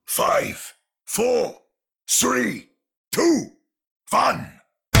5, 4, 3, 2, 1.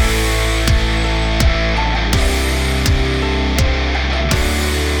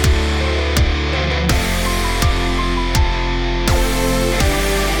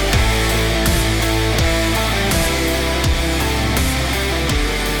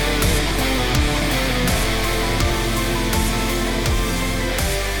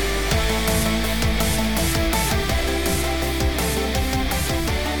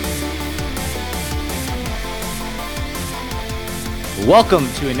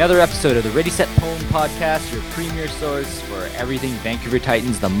 Welcome to another episode of the Ready Set Pwn podcast, your premier source for everything Vancouver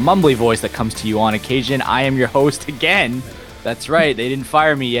Titans, the mumbly voice that comes to you on occasion. I am your host again. That's right, they didn't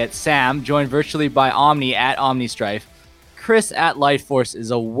fire me yet. Sam, joined virtually by Omni at OmniStrife. Chris at Lightforce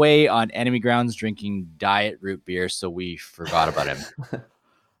is away on enemy grounds drinking diet root beer, so we forgot about him.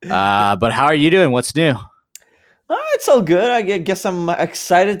 But how are you doing? What's new? It's all good. I guess I'm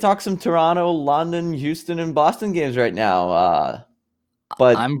excited to talk some Toronto, London, Houston, and Boston games right now.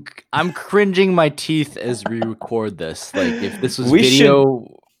 But I'm cringing my teeth as we record this. Like if this was video,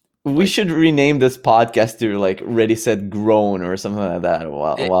 we should rename this podcast to like Ready Set Groan or something like that.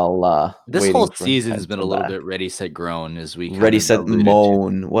 While this whole season has been a little bit Ready Set Groan as we Ready Set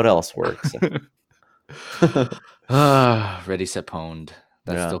Moan. What else works? Ready Set Pwned.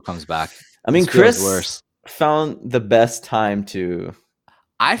 That still comes back. I mean, Chris found the best time to.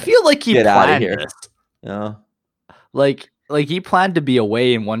 I feel like he get planned out of here. This. Yeah. Like he planned to be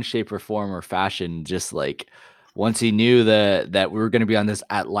away in one shape or form or fashion. Just like once he knew that we were going to be on this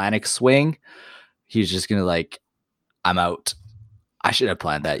Atlantic swing, he's just going to like, I'm out. I should have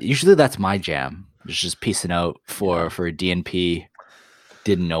planned that. Usually that's my jam. Just piecing out for a DNP.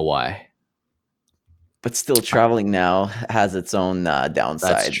 Didn't know why. But still, traveling now has its own downsides.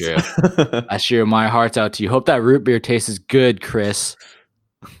 That's true. I sure my heart's out to you. Hope that root beer tastes good, Chris.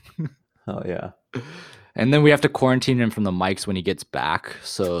 Oh yeah. And then we have to quarantine him from the mics when he gets back.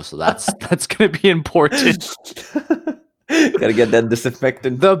 So that's going to be important. Gotta get that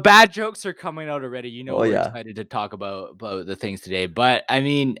disinfectant. The bad jokes are coming out already. You know, we're yeah. excited to talk about the things today. But I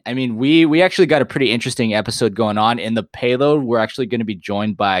mean, we actually got a pretty interesting episode going on in the payload. We're actually going to be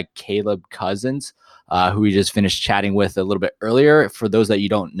joined by Caleb Cousins, who we just finished chatting with a little bit earlier. For those that you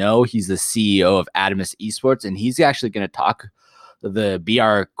don't know, he's the CEO of Adamus Esports, and he's actually going to talk. Be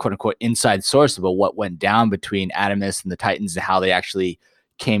our quote unquote inside source about what went down between Adamus and the Titans and how they actually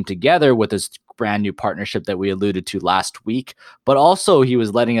came together with this brand new partnership that we alluded to last week. But also he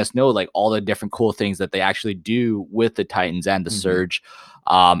was letting us know like all the different cool things that they actually do with the Titans and the Surge.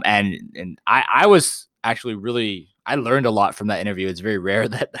 And I was actually I learned a lot from that interview. It's very rare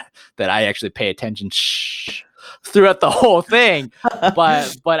that I actually pay attention throughout the whole thing,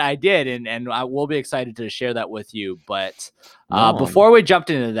 but I did, and I will be excited to share that with you. But before we jumped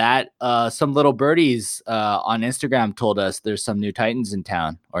into that, some little birdies on Instagram told us there's some new Titans in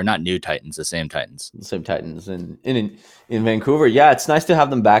town, or not new Titans, the same Titans in Vancouver. Yeah, it's nice to have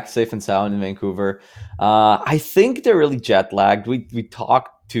them back safe and sound in Vancouver. I think they're really jet lagged. We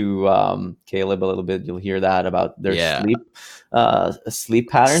talked to Caleb a little bit. You'll hear that about their sleep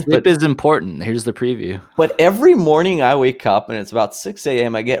patterns. Sleep is important. Here's the preview. But every morning I wake up and it's about 6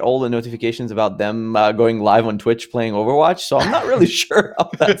 a.m. I get all the notifications about them going live on Twitch playing Overwatch. So I'm not really sure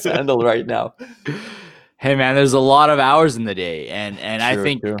how that's handled right now. Hey man, there's a lot of hours in the day, and I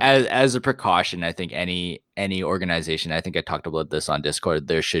think true. as a precaution, I think any organization, I think I talked about this on Discord,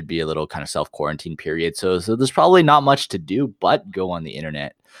 there should be a little kind of self-quarantine period. So there's probably not much to do but go on the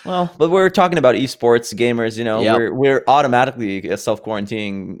internet. Well, but we're talking about esports gamers, you know, we're automatically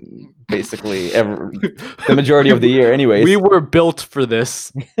self-quarantining basically the majority of the year anyways. We were built for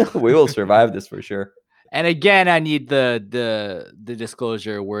this. We will survive this for sure. And again, I need the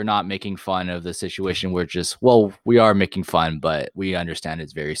disclosure. We're not making fun of the situation. We're just, we are making fun, but we understand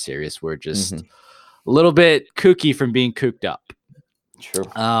it's very serious. We're just a little bit kooky from being cooked up. True.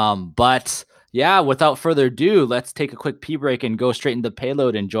 But yeah, without further ado, let's take a quick pee break and go straight into the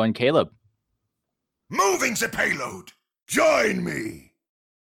payload and join Caleb. Moving the payload. Join me.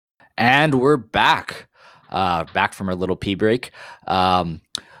 And we're back from our little pee break.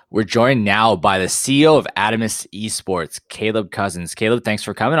 We're joined now by the CEO of Adamus Esports, Caleb Cousins. Caleb, thanks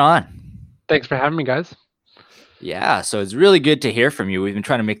for coming on. Thanks for having me, guys. Yeah, so it's really good to hear from you. We've been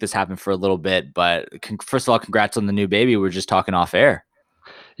trying to make this happen for a little bit, but first of all, congrats on the new baby. We're just talking off air.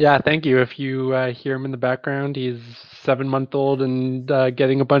 Yeah, thank you. If you hear him in the background, he's 7-month-old and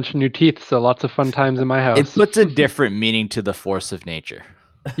getting a bunch of new teeth, so lots of fun times in my house. It puts a different meaning to the force of nature.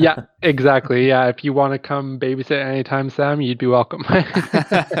 Yeah, exactly. Yeah, if you want to come babysit anytime, Sam, you'd be welcome.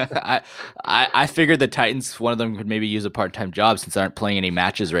 I figured the Titans, one of them could maybe use a part-time job since they aren't playing any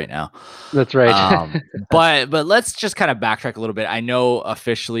matches right now. That's right. But let's just kind of backtrack a little bit. I know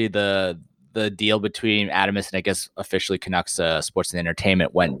officially the deal between Adamus and I guess officially Canucks Sports and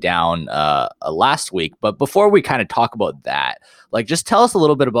Entertainment went down last week. But before we kind of talk about that, like just tell us a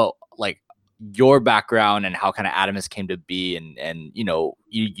little bit about like your background and how kind of Adamus came to be, and you know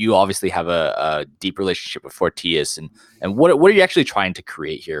you obviously have a deep relationship with Fortius, and what are you actually trying to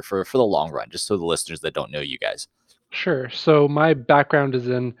create here for the long run, just so the listeners that don't know you guys. Sure. So my background is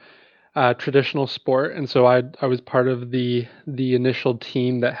in traditional sport, and so I was part of the initial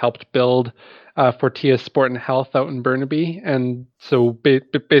team that helped build Fortia Sport and Health out in Burnaby, and so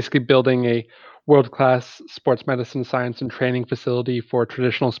basically building a world-class sports medicine, science, and training facility for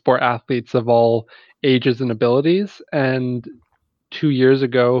traditional sport athletes of all ages and abilities. And 2 years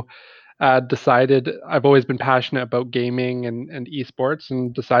ago, decided I've always been passionate about gaming and esports,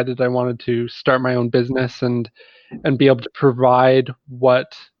 and decided I wanted to start my own business and be able to provide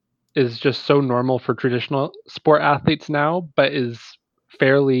what is just so normal for traditional sport athletes now, but is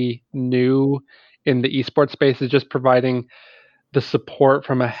fairly new in the esports space, is just providing the support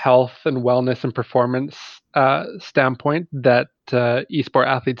from a health and wellness and performance standpoint that esport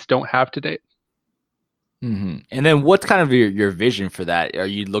athletes don't have today. And then what's kind of your vision for that? Are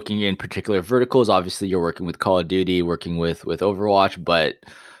you looking in particular verticals? Obviously, you're working with Call of Duty, working with Overwatch, but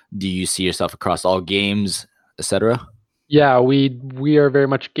do you see yourself across all games, etc.? Yeah, we are very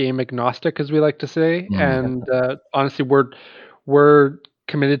much game agnostic, as we like to say, and honestly, we're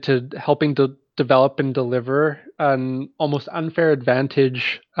committed to helping to develop and deliver an almost unfair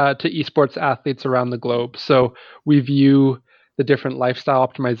advantage to esports athletes around the globe. So we view the different lifestyle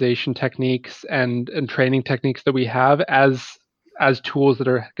optimization techniques and training techniques that we have as tools that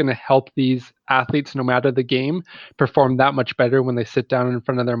are going to help these athletes, no matter the game, perform that much better when they sit down in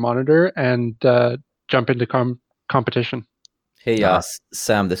front of their monitor and jump into competition. Hey,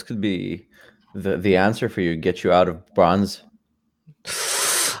 Sam, this could be the answer for you. Get you out of bronze.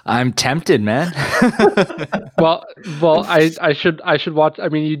 I'm tempted, man. Well, I should watch. I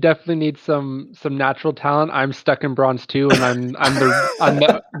mean, you definitely need some natural talent. I'm stuck in bronze too, and I'm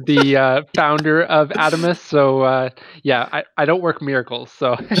the founder of Adamus. So yeah, I don't work miracles.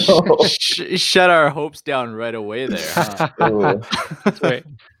 So Shut our hopes down right away there. Huh? That's right.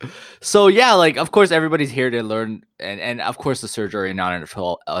 So yeah, like of course everybody's here to learn, and of course the Surge are in on it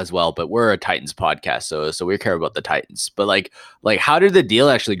as well. But we're a Titans podcast, so we care about the Titans. But like how did the deal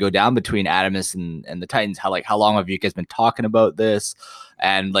actually go down between Adamus and the Titans? How long have you guys been talking about this?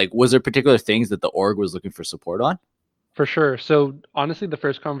 And like, was there particular things that the org was looking for support on? For sure. So honestly, the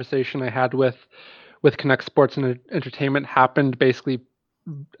first conversation I had with Connect Sports and Entertainment happened basically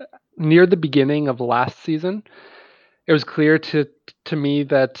near the beginning of last season. It was clear to me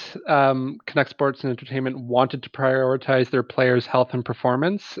that Connect Sports and Entertainment wanted to prioritize their players' health and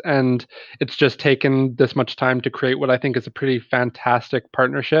performance, and it's just taken this much time to create what I think is a pretty fantastic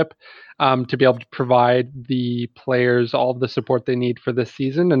partnership to be able to provide the players all of the support they need for this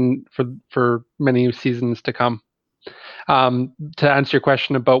season and for many seasons to come. To answer your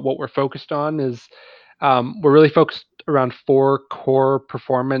question about what we're focused on is we're really focused around 4 core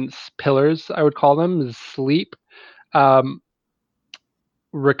performance pillars, I would call them, is sleep,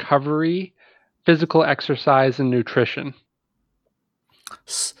 recovery, physical exercise, and nutrition.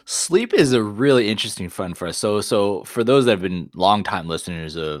 Sleep is a really interesting fun for us. So for those that have been longtime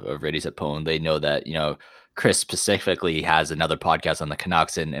listeners of Ready Set Pwn, they know that Chris specifically has another podcast on the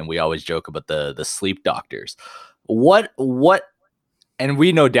Canucks, and we always joke about the sleep doctors. What and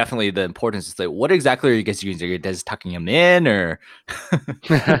we know definitely the importance of sleep. What exactly are you guys using? Are you guys tucking them in, or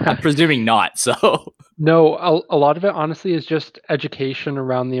I'm presuming not. So no, a lot of it honestly is just education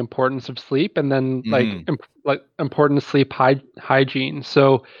around the importance of sleep, and then like important sleep hygiene.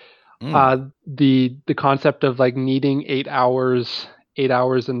 So the concept of like needing 8 hours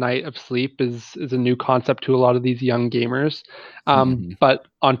a night of sleep is a new concept to a lot of these young gamers. But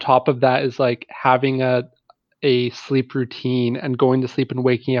on top of that is like having a sleep routine and going to sleep and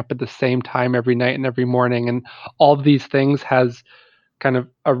waking up at the same time every night and every morning, and all of these things has kind of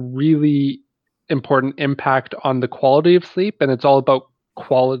a really important impact on the quality of sleep. And it's all about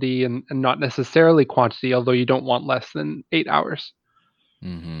quality and not necessarily quantity, although you don't want less than 8 hours.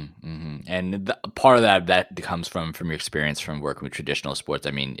 And part of that comes from your experience from working with traditional sports.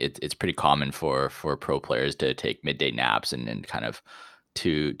 I mean, it's pretty common for pro players to take midday naps and kind of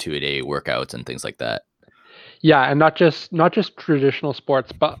two-a-day workouts and things like that. Yeah, and not just traditional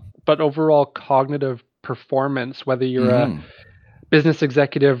sports, but overall cognitive performance. Whether you're a business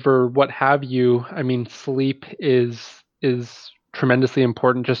executive or what have you, I mean, sleep is tremendously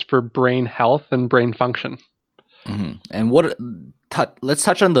important just for brain health and brain function. And let's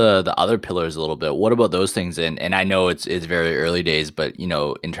touch on the other pillars a little bit. What about those things? And I know it's very early days, but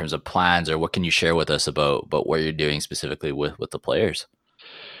in terms of plans, or what can you share with us about what you're doing specifically with the players?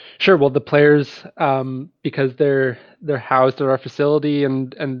 Sure. Well, the players, because they're housed at our facility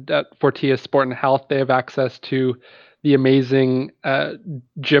and at Fortia Sport and Health, they have access to the amazing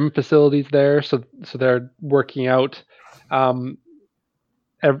gym facilities there. So they're working out, um,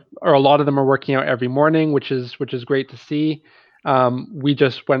 or a lot of them are working out every morning, which is great to see. We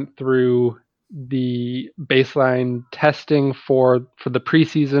just went through the baseline testing for the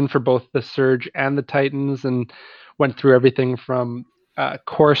preseason for both the Surge and the Titans, and went through everything from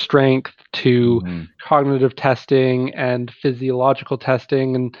core strength to cognitive testing and physiological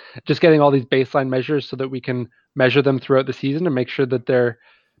testing, and just getting all these baseline measures so that we can measure them throughout the season and make sure that they're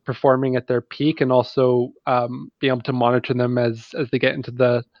performing at their peak, and also be able to monitor them as they get into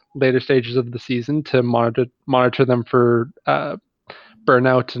the later stages of the season to monitor them for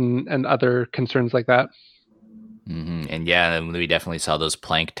burnout and other concerns like that. And yeah, we definitely saw those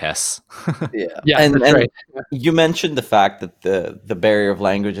plank tests. Yeah, and that's right. you mentioned the fact that the barrier of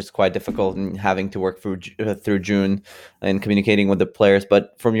language is quite difficult in having to work through June and communicating with the players.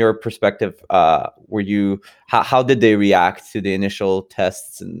 But from your perspective, how did they react to the initial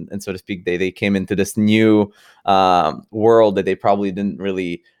tests and so to speak? They came into this new world that they probably didn't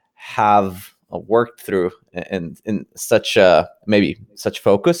really have worked through in such maybe such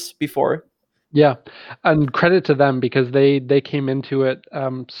focus before. Yeah, and credit to them because they came into it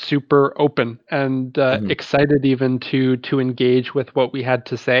super open and excited even to engage with what we had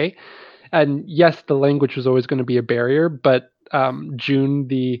to say. And yes, the language was always going to be a barrier, but June,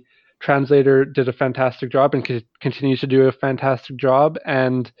 the translator, did a fantastic job and continues to do a fantastic job.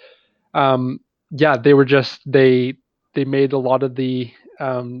 And yeah, they made a lot of the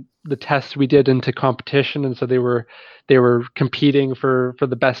tests we did into competition, and so they were competing for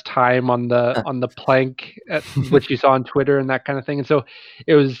the best time on the plank, which you saw on Twitter and that kind of thing. And so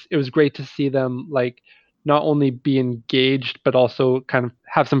it was great to see them like not only be engaged but also kind of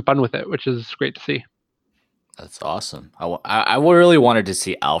have some fun with it, which is great to see. That's awesome. I really wanted to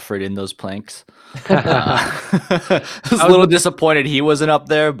see Alfred in those planks. I was a little disappointed he wasn't up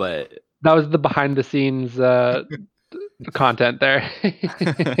there, but that was the behind the scenes content there.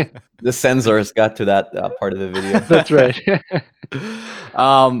 The censors got to that part of the video. That's right.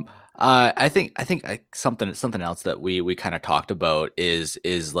 I think something else that we kind of talked about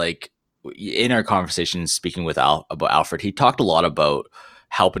is like in our conversation speaking with about Alfred, he talked a lot about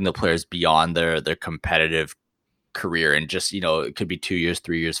helping the players beyond their competitive career, and just it could be 2 years,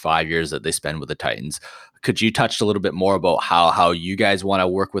 3 years, 5 years that they spend with the Titans. Could you touch a little bit more about how you guys want to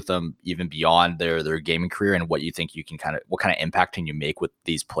work with them even beyond their gaming career, and what you think you can what kind of impact can you make with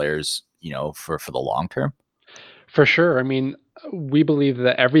these players for the long term? For sure. I mean, we believe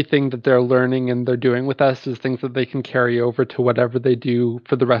that everything that they're learning and they're doing with us is things that they can carry over to whatever they do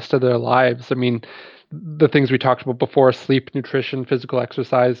for the rest of their lives. I mean, the things we talked about before, sleep, nutrition, physical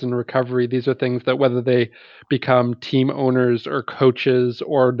exercise, and recovery, these are things that whether they become team owners or coaches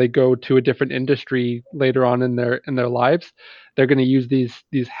or they go to a different industry later on in their lives, they're going to use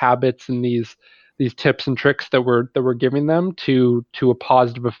these habits and these tips and tricks that we're giving them to a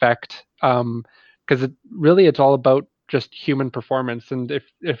positive effect. Because it's all about just human performance, and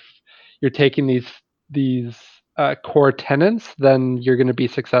if you're taking these core tenets, then you're going to be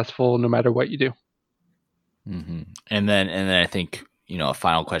successful no matter what you do. And then I think a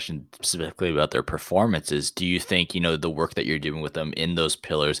final question specifically about their performances. Do you think the work that you're doing with them in those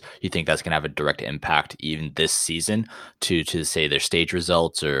pillars, you think that's going to have a direct impact even this season to say their stage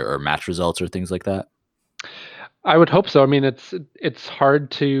results or match results or things like that? I would hope so. I mean, it's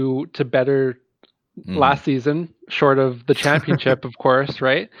hard to better last season, short of the championship, of course,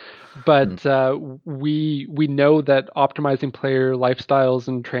 right? But we know that optimizing player lifestyles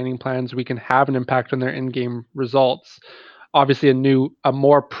and training plans, we can have an impact on their in-game results. Obviously, a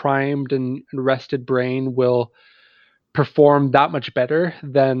more primed and rested brain will perform that much better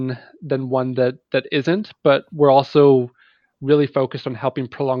than one that isn't. But we're also really focused on helping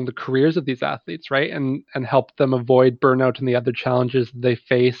prolong the careers of these athletes, right? And help them avoid burnout and the other challenges they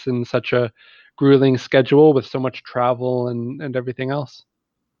face in such a grueling schedule with so much travel and everything else.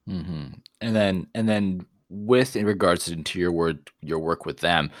 And then with in regards to your work with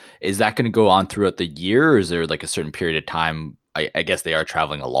them, is that going to go on throughout the year, or is there like a certain period of time? I guess they are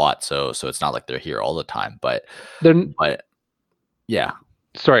traveling a lot, so it's not like they're here all the time, but yeah.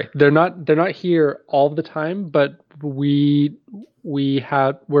 Sorry, they're not here all the time, but we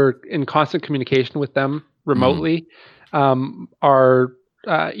we're in constant communication with them remotely. Our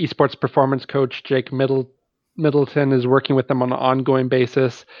esports performance coach Jake Middleton is working with them on an ongoing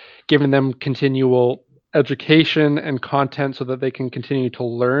basis, giving them continual education and content so that they can continue to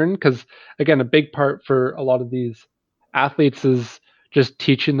learn. Because again, a big part for a lot of these athletes is just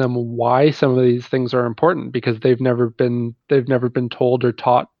teaching them why some of these things are important, because they've never been told or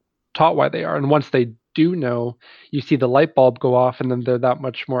taught why they are. And once they do know, you see the light bulb go off, and then they're that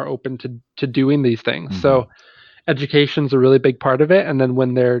much more open to doing these things. So education's a really big part of it. And then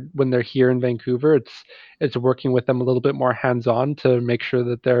when they're here in Vancouver, it's working with them a little bit more hands-on to make sure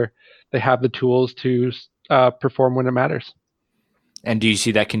that they have the tools to perform when it matters. And do you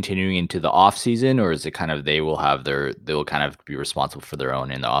see that continuing into the off season, or is it kind of they will kind of be responsible for their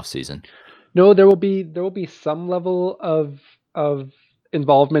own in the off season? No, there will be some level of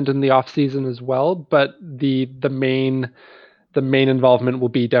involvement in the off season as well, but the main involvement will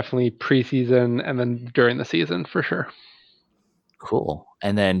be definitely preseason and then during the season for sure. Cool.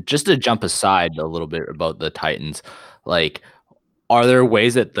 And then just to jump aside a little bit about the Titans, like, are there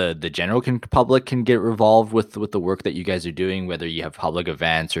ways that the general public can get involved with the work that you guys are doing, whether you have public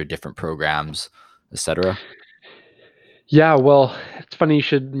events or different programs, etc.? Yeah, well, it's funny you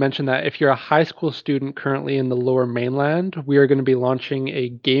should mention that. If you're a high school student currently in the Lower Mainland, we are going to be launching a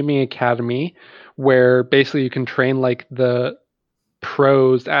gaming academy where basically you can train like the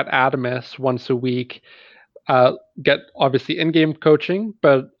pros at Adamus once a week, get obviously in-game coaching,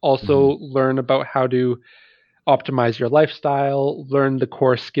 but also learn about how to optimize your lifestyle, learn the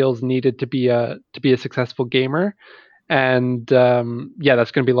core skills needed to be a successful gamer. And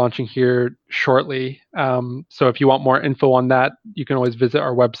that's going to be launching here shortly. So if you want more info on that, you can always visit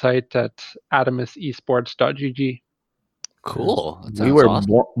our website at adamusesports.gg. Cool. We were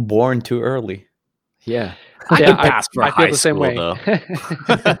awesome. Born too early. Yeah. I can pass for high the school, same way. though.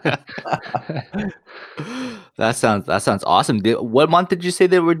 That sounds awesome. What month did you say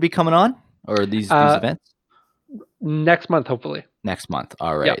they would be coming on, or these events? Next month, hopefully. Next month.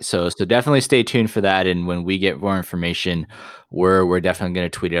 All right. Yep. So definitely stay tuned for that. And when we get more information, we're definitely going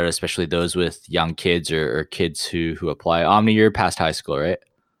to tweet out, especially those with young kids or kids who apply. Omni, you're past high school, right?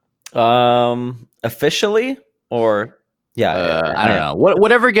 Officially, or I don't know.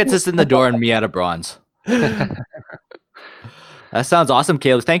 Whatever gets us in the door and me out of bronze. That sounds awesome,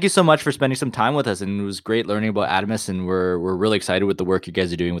 Caleb. Thank you so much for spending some time with us, and it was great learning about Adamus, and we're really excited with the work you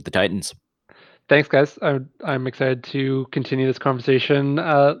guys are doing with the Titans. Thanks, guys. I'm excited to continue this conversation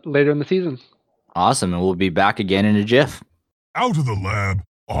later in the season. Awesome, and we'll be back again in a jiff. Out of the lab,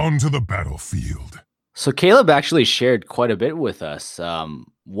 onto the battlefield. So Caleb actually shared quite a bit with us.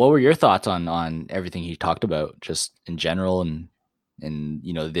 What were your thoughts on everything he talked about, just in general, and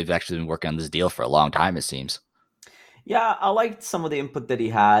they've actually been working on this deal for a long time, it seems. Yeah, I liked some of the input that he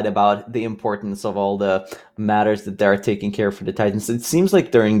had about the importance of all the matters that they're taking care of for the Titans. It seems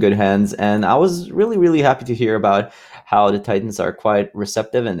like they're in good hands, and I was really, really happy to hear about how the Titans are quite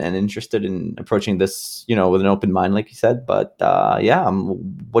receptive and interested in approaching this, with an open mind, like you said. But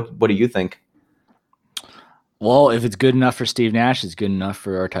what do you think? Well, if it's good enough for Steve Nash, it's good enough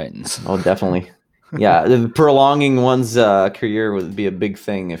for our Titans. Oh, definitely. Yeah, prolonging one's career would be a big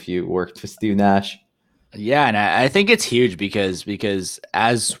thing if you worked with Steve Nash. Yeah, and I think it's huge because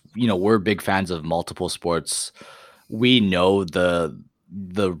as we're big fans of multiple sports. We know the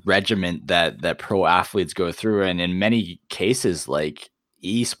regiment that pro athletes go through, and in many cases, like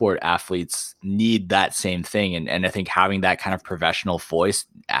esport athletes need that same thing. And I think having that kind of professional voice,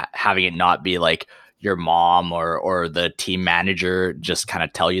 having it not be like your mom or the team manager just kind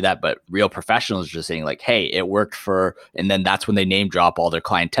of tell you that, but real professionals just saying like, hey, it worked for, and then that's when they name drop all their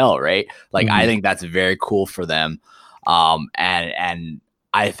clientele, right? Like, I think that's very cool for them. And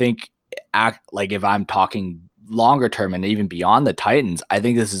I think like if I'm talking longer term and even beyond the Titans, I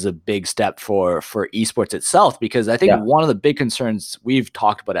think this is a big step for esports itself, because I think one of the big concerns we've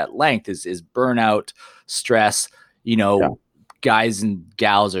talked about at length is burnout, stress, guys and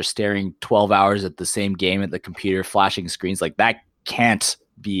gals are staring 12 hours at the same game at the computer, flashing screens. Like, that can't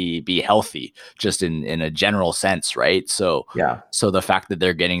be healthy just in a general sense, right? So the fact that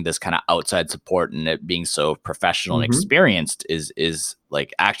they're getting this kind of outside support and it being so professional and experienced is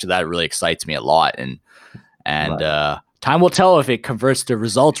like, actually, that really excites me a lot. And time will tell if it converts to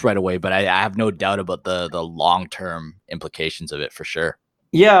results right away, but I have no doubt about the long-term implications of it for sure.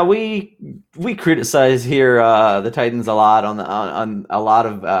 Yeah, we criticize here the Titans a lot on a lot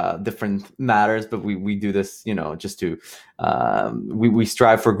of different matters, but we do this, just to we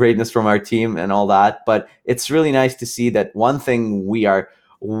strive for greatness from our team and all that. But it's really nice to see that one thing we are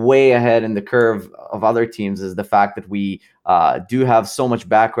way ahead in the curve of other teams is the fact that we do have so much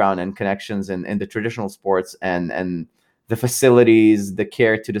background and connections in the traditional sports, and the facilities, the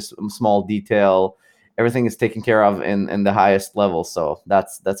care to the small detail, everything is taken care of in the highest level. So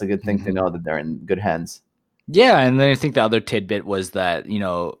that's a good thing to know that they're in good hands. Yeah, and then I think the other tidbit was that,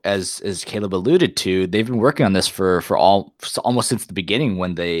 as Caleb alluded to, they've been working on this for almost since the beginning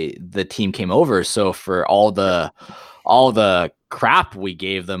when the team came over. So for all the crap we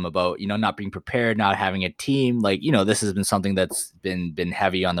gave them about, not being prepared, not having a team, like, this has been something that's been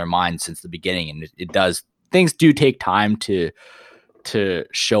heavy on their minds since the beginning, and things do take time to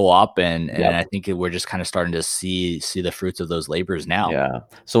show up, and I think we're just kind of starting to see the fruits of those labors now. Yeah.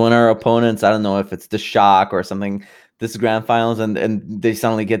 So when our opponents, I don't know if it's the Shock or something, this grand finals, and they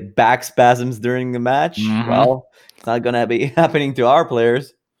suddenly get back spasms during the match, well, it's not going to be happening to our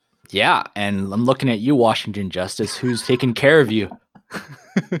players. Yeah, and I'm looking at you, Washington Justice, who's taking care of you.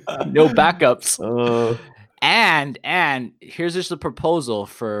 No backups. And here's just a proposal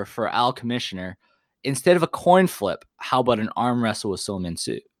for Al Commissioner. Instead of a coin flip, how about an arm wrestle with Silman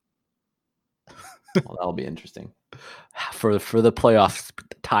Su? Well, that'll be interesting for the playoff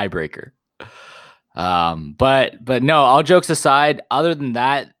tiebreaker. But no, all jokes aside, other than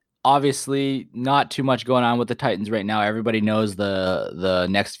that, obviously not too much going on with the Titans right now. Everybody knows the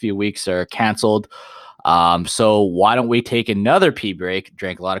next few weeks are canceled. So why don't we take another pee break,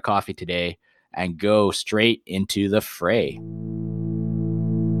 drank a lot of coffee today, and go straight into the fray.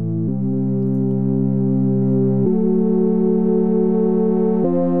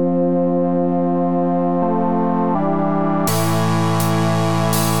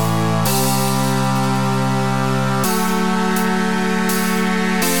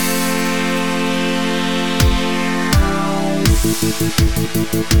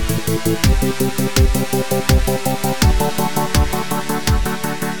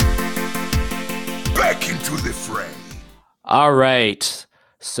 Back into the fray. All right.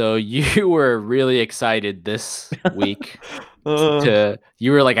 So you were really excited this week.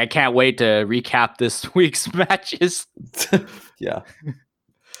 You were like, I can't wait to recap this week's matches. Yeah.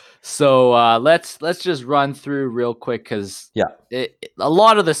 So let's just run through real quick, because a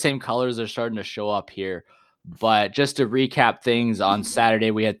lot of the same colors are starting to show up here. But just to recap things, on Saturday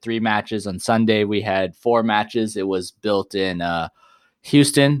we had 3 matches. On Sunday we had 4 matches. It was built in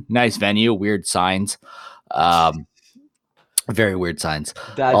Houston, nice venue, weird signs, very weird signs.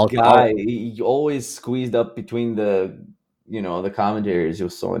 That guy, he always squeezed up between the commentators. He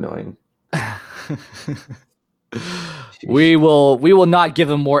was so annoying. We will not give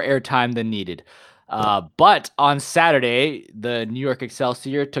him more airtime than needed. But on Saturday, the New York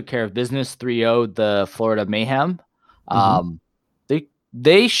Excelsior took care of business, 3-0 the Florida Mayhem.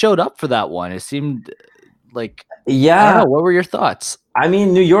 They showed up for that one. It seemed like, I don't know, what were your thoughts? I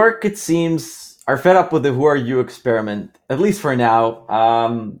mean, New York, it seems, are fed up with the Who Are You experiment, at least for now.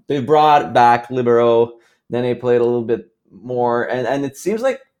 They brought back Libero, then they played a little bit more, and it seems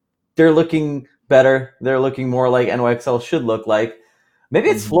like they're looking better. They're looking more like NYXL should look like. Maybe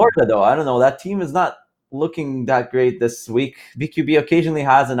it's Florida, though. I don't know. That team is not looking that great this week. BQB occasionally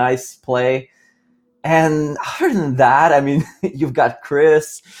has a nice play. And other than that, I mean, you've got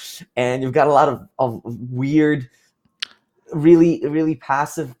Chris, and you've got a lot of weird, really, really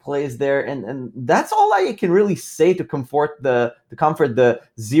passive plays there. And that's all I can really say to comfort the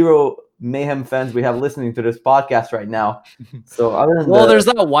zero Mayhem fans we have listening to this podcast right now. So other than there's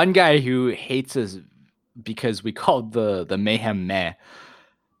that one guy who hates us because we called the Mayhem meh.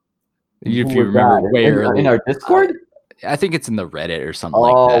 If you remember, way early in our Discord, I think it's in the Reddit or something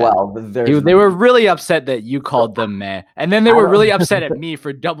like that. Oh well, they were really upset that you called them meh, and then they were really upset at me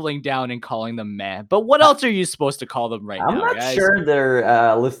for doubling down and calling them meh. But what else are you supposed to call them now? I'm not guys? sure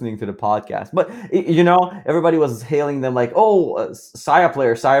they're listening to the podcast, but everybody was hailing them like, "Oh, Saya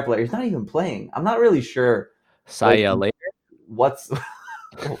player." He's not even playing. I'm not really sure. Saya later. What's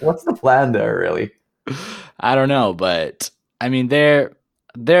the plan there, really? I don't know, but I mean, they're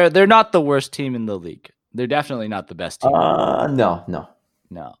not the worst team in the league. They're definitely not the best team.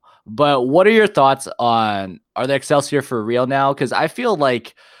 No. But what are your thoughts on, are the Excelsior for real now? Because I feel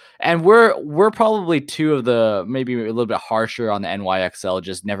like, and we're probably two of the, maybe a little bit harsher on the NYXL,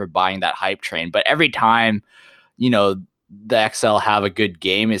 just never buying that hype train. But every time, the XL have a good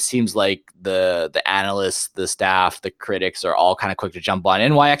game, it seems like the analysts, the staff, the critics are all kind of quick to jump on.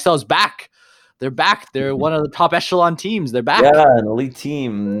 NYXL is back. They're back. They're one of the top echelon teams. They're back. Yeah, an elite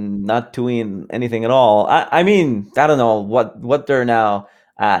team, not doing anything at all. I mean, I don't know what they're now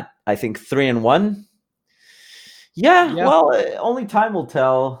at. I think 3-1. Yeah, well, only time will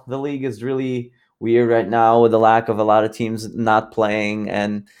tell. The league is really weird right now with the lack of a lot of teams not playing,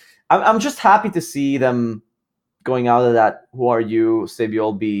 and I'm just happy to see them going out of that Who Are You,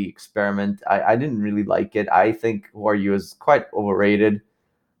 Sabiolbi experiment. I didn't really like it. I think Who Are You is quite overrated.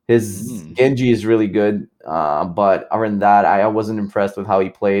 His Genji is really good, but other than that, I wasn't impressed with how he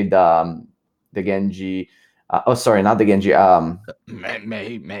played the Genji. Sorry, not the Genji.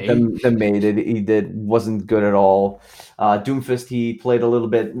 May. The May he did wasn't good at all. Doomfist, he played a little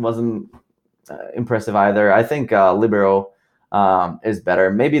bit, wasn't impressive either. I think Libero is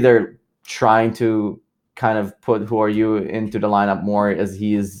better. Maybe they're trying to kind of put Who Are You into the lineup more, as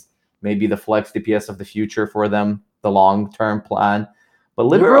he is maybe the flex DPS of the future for them, the long-term plan. But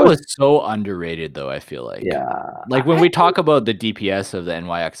Libero is so underrated, though, I feel like. Yeah. Like, when we talk about the DPS of the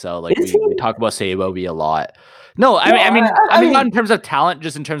NYXL, like, we talk about Sabobi a lot. No, I mean, not in terms of talent,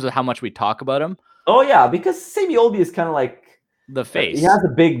 just in terms of how much we talk about him. Oh, yeah, because Sabiolbi is kind of like the face. He has a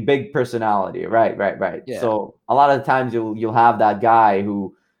big personality. Right. Yeah. So a lot of the times you'll have that guy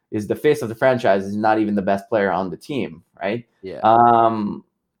who is the face of the franchise, is not even the best player on the team, right? Yeah. I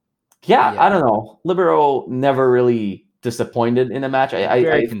don't know. Libero never really disappointed in a match.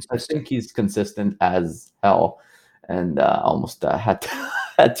 I think he's consistent as hell, and almost had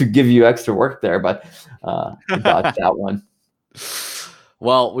to give you extra work there, but dodged that one.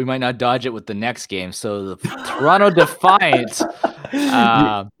 Well, we might not dodge it with the next game. So the Toronto Defiant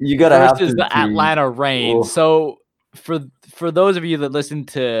you gotta versus the Atlanta Reign. Oh. So for those of you that listened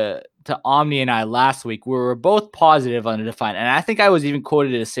to Omni and I last week, we were both positive on the Defiant, and I think I was even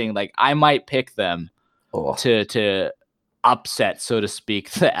quoted as saying, like, I might pick them to upset, so to speak,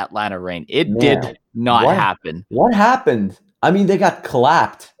 the Atlanta Reign. It did not happen. What happened? I mean, they got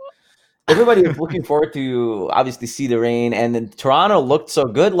clapped. Everybody was looking forward to obviously see the Reign, and then Toronto looked so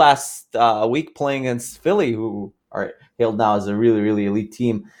good last week playing against Philly, who are hailed now as a really, really elite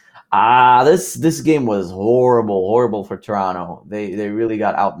team. This game was horrible for Toronto. They really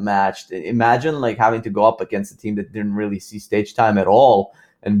got outmatched. Imagine like having to go up against a team that didn't really see stage time at all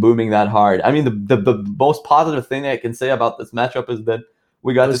and booming that hard. I mean, the most positive thing I can say about this matchup is that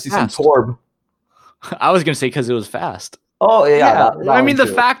we got to see some Torb. I was gonna say because it was fast. Oh yeah. I mean, the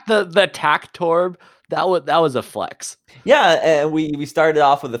fact that the attack Torb, that was a flex. Yeah, and we started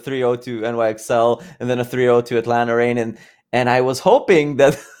off with a 3-0 to NYXL and then a 3-0 to Atlanta Reign, and I was hoping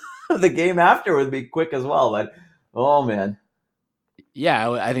that the game after would be quick as well, but oh man. Yeah,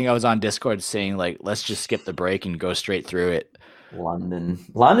 I think I was on Discord saying, like, let's just skip the break and go straight through it. London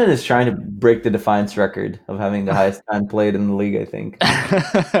is trying to break the Defiance record of having the highest time played in the league, I think.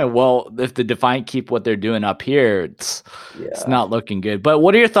 Well, if the Defiant keep what they're doing up here, it's not looking good. But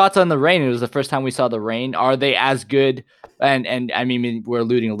what are your thoughts on the Reign? It was the first time we saw the Reign. Are they as good? And I mean, we're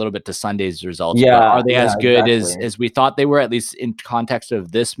alluding a little bit to Sunday's results. Yeah, but are they as good as we thought they were, at least in context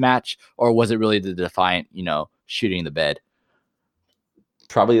of this match? Or was it really the Defiant, shooting the bed?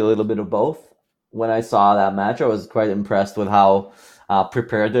 Probably a little bit of both. When I saw that match, I was quite impressed with how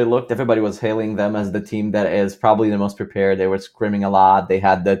prepared they looked. Everybody was hailing them as the team that is probably the most prepared. They were scrimming a lot. They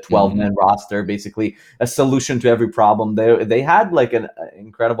had the 12-man roster, basically a solution to every problem. They had like an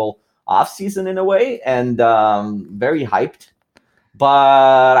incredible offseason in a way, and very hyped.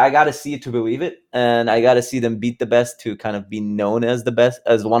 But I got to see it to believe it, and I got to see them beat the best to kind of be known as the best,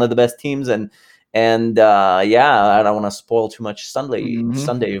 as one of the best teams. And I don't want to spoil too much Sunday.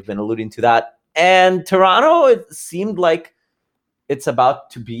 Sunday, you've been alluding to that. And Toronto, it seemed like it's about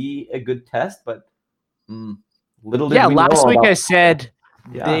to be a good test, but little did we know last week I said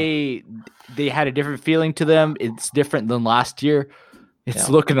they had a different feeling to them. It's different than last year. It's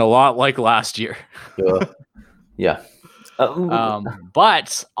looking a lot like last year. Yeah.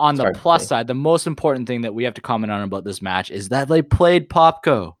 But on the plus side, the most important thing that we have to comment on about this match is that they played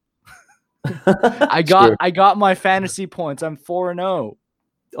Popko. I got my fantasy points. I'm 4-0.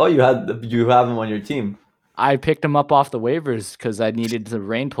 Oh, you have him on your team. I picked him up off the waivers because I needed the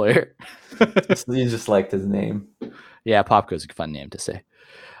Reign player. You just liked his name. Yeah, Popko's a fun name to say.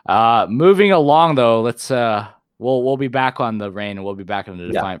 Moving along though, let's we'll be back on the Reign, and we'll be back on the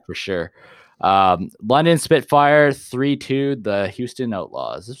Defiant for sure. London Spitfire 3-2 the Houston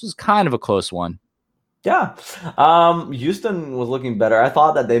Outlaws. This was kind of a close one. Yeah. Houston was looking better. I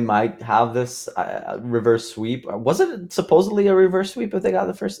thought that they might have this reverse sweep. Was it supposedly a reverse sweep if they got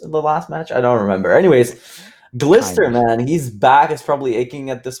the last match? I don't remember. Anyways, Glister, man, he's back. It's probably aching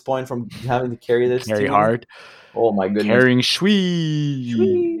at this point from having to carry this team. Hard. Oh my goodness. Carrying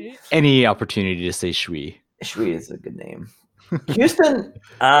Shui. Any opportunity to say Shui. Shui is a good name. Houston,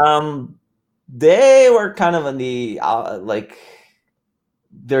 they were kind of in the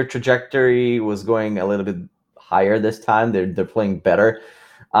their trajectory was going a little bit higher this time. They're playing better.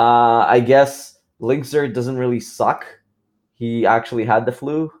 I guess Linkser doesn't really suck. He actually had the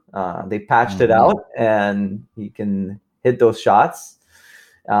flu. They patched it out, and he can hit those shots.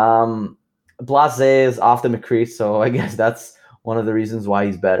 Blase is off the McCree, so I guess that's one of the reasons why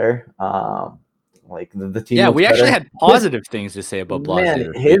he's better. Like the team. Yeah, we better. actually had positive things to say about Blase.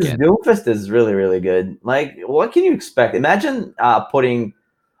 Man, his Doomfist is really, really good. Like, what can you expect? Imagine putting,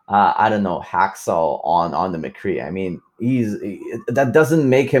 I don't know, Haxall on the McCree. I mean, that doesn't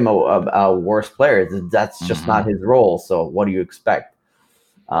make him a worse player. That's just not his role. So what do you expect?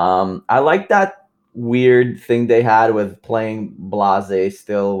 I like that weird thing they had with playing Blase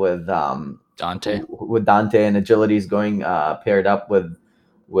still with Dante and Agility's going paired up with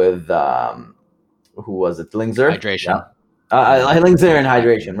who was it? Linkser? Hydration. Linkser and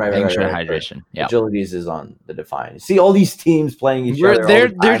Hydration. Right. Hydration. Yeah. Agilities is on the Define. See all these teams playing each other.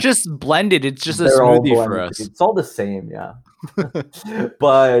 They're just blended. It's just a smoothie for us. It's all the same, yeah.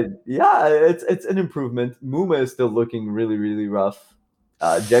 But yeah, it's an improvement. Muma is still looking really, really rough.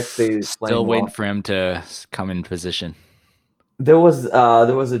 Jexay is still waiting for him to come in position. There was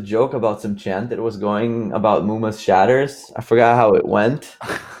a joke about some chant that was going about Muma's shatters. I forgot how it went.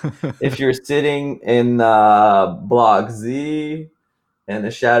 If you're sitting in block Z and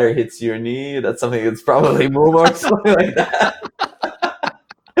the shatter hits your knee, that's something that's probably Muma or something like that.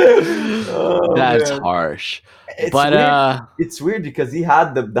 That's harsh. It's weird because he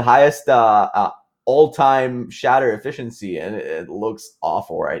had the highest all-time shatter efficiency, and it looks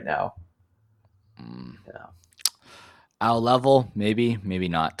awful right now. Yeah. Our level, maybe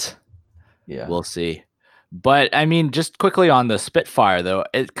not. Yeah, we'll see. But I mean, just quickly on the Spitfire, though,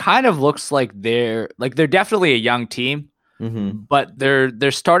 it kind of looks like they're definitely a young team, but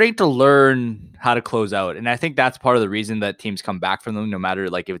they're starting to learn how to close out, and I think that's part of the reason that teams come back from them, no matter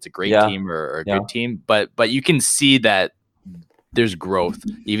like if it's a great team or a good team. But you can see that there's growth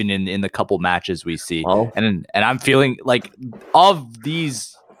even in the couple matches we see, and I'm feeling like of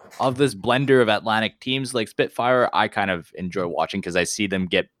this blender of Atlantic teams like Spitfire, I kind of enjoy watching because I see them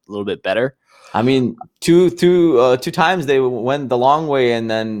get a little bit better. I mean, two times they went the long way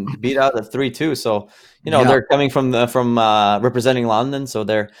and then beat out the 3-2. So they're coming from representing London, so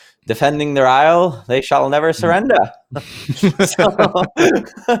they're defending their isle. They shall never surrender. So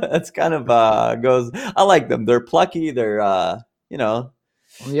that's kind of goes. I like them. They're plucky. They're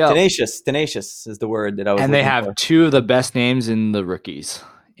tenacious. Tenacious is the word that I was. And they have two of the best names in the rookies.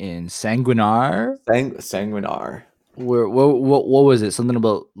 In Sanguinar. Sanguinar. What was it? Something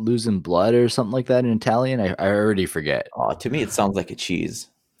about losing blood or something like that in Italian? I already forget. Oh, to me it sounds like a cheese.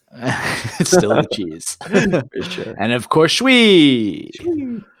 It's still a cheese. For sure. And of course, Shui.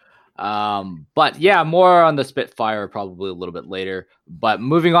 But yeah, more on the Spitfire probably a little bit later. But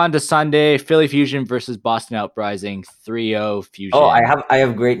moving on to Sunday, Philly Fusion versus Boston Uprising, 3-0 Fusion. Oh, I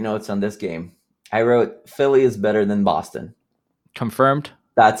have great notes on this game. I wrote Philly is better than Boston. Confirmed?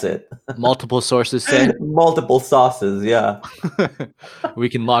 That's it. Multiple sources say. Multiple sauces, yeah. We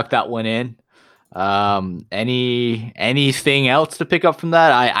can lock that one in. Anything else to pick up from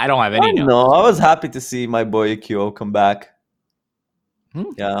that? I don't have any notes. No, I was happy to see my boy Akio come back.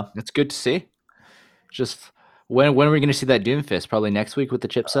 Yeah. That's good to see. Just when are we going to see that Doomfist? Probably next week with the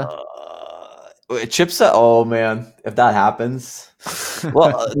Chipsa? Chipsa? Oh, man. If that happens.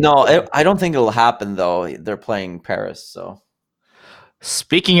 Well, no, I don't think it'll happen, though. They're playing Paris, so.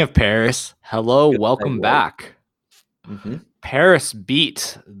 Speaking of Paris, welcome back. Paris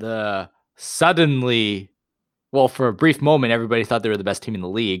beat the suddenly, for a brief moment, everybody thought they were the best team in the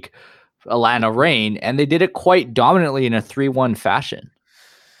league, Atlanta Reign, and they did it quite dominantly in a 3-1 fashion.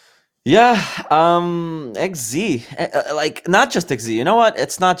 Yeah, XZ, like not just XZ. You know what?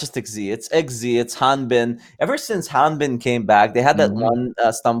 It's not just XZ. It's XZ. It's Hanbin. Ever since Hanbin came back, they had that one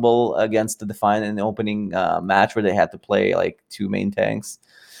stumble against the Define in the opening match where they had to play like two main tanks.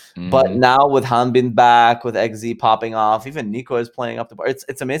 But now with Hanbin back, with XZ popping off, even Nico is playing up the bar.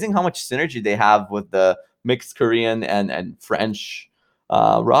 It's amazing how much synergy they have with the mixed Korean and French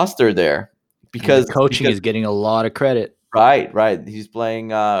roster there. Because coaching is getting a lot of credit. Right. He's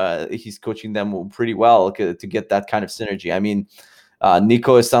playing. He's coaching them pretty well to get that kind of synergy. I mean,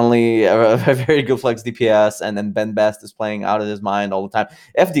 Nico is suddenly a very good flex DPS, and then Ben Best is playing out of his mind all the time.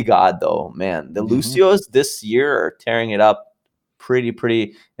 FD God, though, man, the Lucios this year are tearing it up.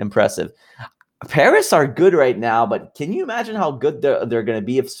 Pretty impressive. Paris are good right now, but can you imagine how good they're going to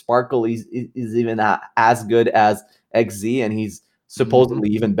be if Sparkle is even as good as XZ, and he's supposedly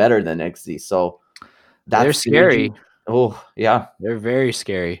even better than XZ? So they're scary. Oh, yeah. They're very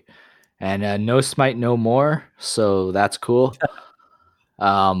scary. And no smite, no more. So that's cool.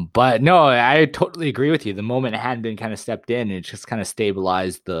 But no, I totally agree with you. The moment Hanbin kind of stepped in, it just kind of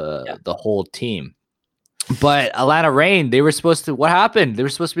stabilized the whole team. But Atlanta Reign, they were supposed to. What happened? They were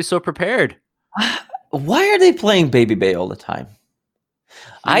supposed to be so prepared. Why are they playing Baby Bay all the time?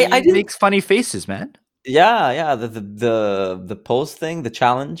 I makes funny faces, man. Yeah. The post thing, the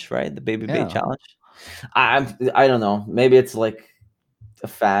challenge, right? The Baby Bay challenge. I don't know. Maybe it's like a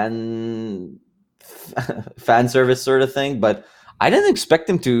fan service sort of thing, but I didn't expect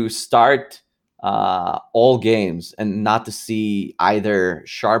him to start all games and not to see either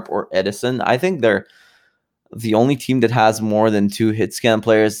Sharp or Edison. I think they're the only team that has more than 2 hit scan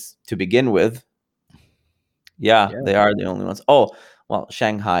players to begin with. Yeah, they are the only ones. Oh, well,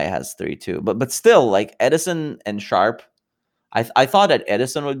 Shanghai has 3 too, but still, like Edison and Sharp, I thought that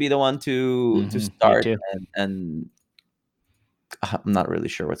Edison would be the one to start, and I'm not really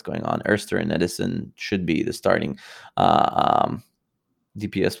sure what's going on. Erster and Edison should be the starting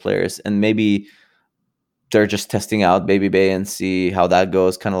DPS players, and maybe they're just testing out Baby Bay and see how that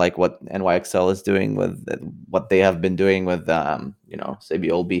goes, kind of like what NYXL is doing with what they have been doing with Sabi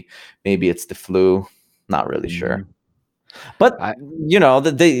Olby. Maybe it's the flu, not really sure. But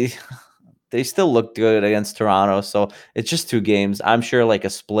they still look good against Toronto, so it's just 2 games. I'm sure like a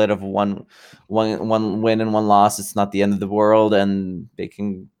split of one win and 1 loss, it's not the end of the world, and they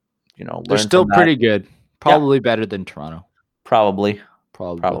can they're still pretty good. Probably better than Toronto. Probably.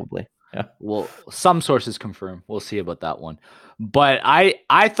 Yeah. Well, some sources confirm. We'll see about that one. But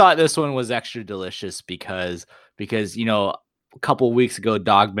I thought this one was extra delicious because a couple of weeks ago,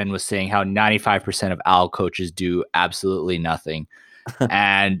 Dogman was saying how 95% of AL coaches do absolutely nothing.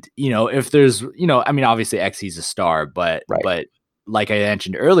 And, if there's, obviously XE's a star, but like I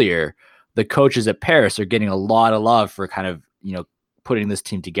mentioned earlier, the coaches at Paris are getting a lot of love for kind of, putting this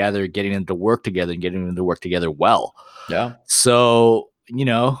team together, getting them to work together and getting them to work together well. Yeah. So,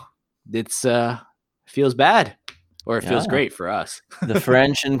 it's feels bad, or it feels great for us. The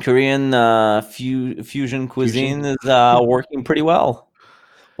French and Korean fusion cuisine is working pretty well.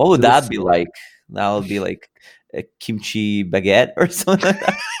 What would that be like? That would be like a kimchi baguette or something like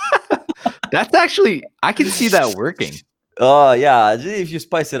that. That's actually, I can see that working. Oh yeah, if you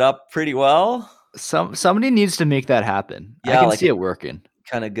spice it up pretty well. Somebody needs to make that happen. Yeah, I can see it working.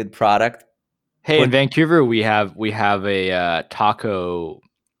 Kind of good product. Hey, in Vancouver, we have a taco.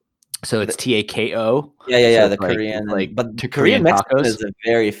 So it's TAKO. Yeah, so the Korean, but Korean Mexican is a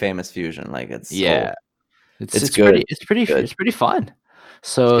very famous fusion. Like it's good. It's pretty fun.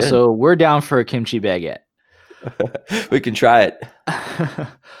 So we're down for a kimchi baguette. We can try it.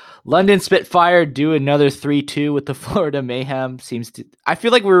 London Spitfire do another 3-2 with the Florida Mayhem. I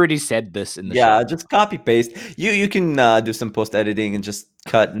feel like we already said this in the show. Just copy paste. You can do some post editing and just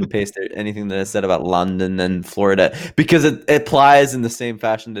cut and paste anything that I said about London and Florida, because it applies in the same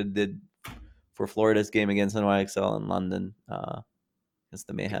fashion that it did for Florida's game against NYXL in London against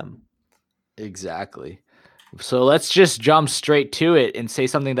the Mayhem. Exactly. So let's just jump straight to it and say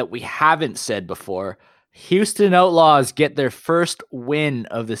something that we haven't said before. Houston Outlaws get their first win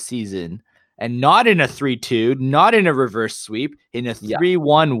of the season, and not in a 3-2, not in a reverse sweep, in a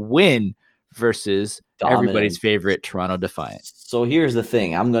 3-1 win versus everybody's favorite Toronto Defiant. So here's the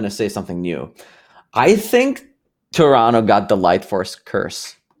thing. I'm going to say something new. I think Toronto got the Light Force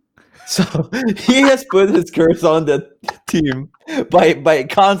curse. So he has put his curse on the team by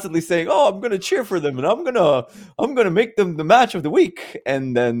constantly saying, "Oh, I'm going to cheer for them, and I'm going to make them the match of the week."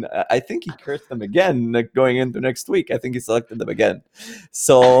 And then I think he cursed them again going into next week. I think he selected them again.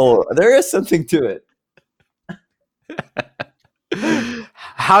 So there is something to it.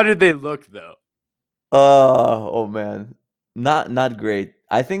 How did they look though? Oh man, not great.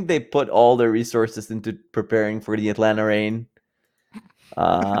 I think they put all their resources into preparing for the Atlanta Reign.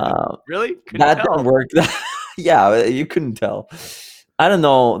 Really? That didn't work. Yeah, you couldn't tell. I don't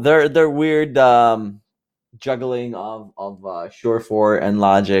know. They're weird juggling of Surefour and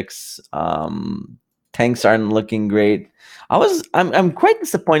Logics. Tanks aren't looking great. I'm quite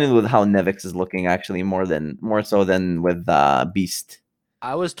disappointed with how Nevix is looking, actually, more so than with Beast.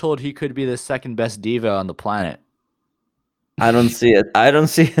 I was told he could be the second best diva on the planet. I don't see it. I don't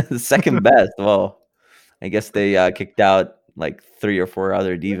see the second best. Well, I guess they kicked out like 3 or 4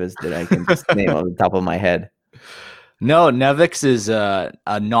 other divas that I can just name on the top of my head. No, Nevix is a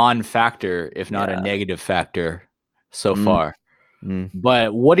non-factor, if not a negative factor so far.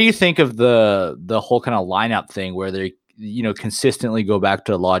 But what do you think of the whole kind of lineup thing where they consistently go back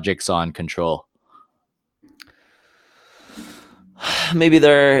to Logics on control? Maybe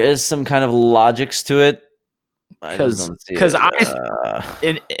there is some kind of logics to it. Because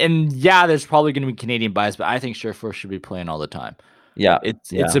there's probably going to be Canadian bias, but I think Surefour should be playing all the time. Yeah.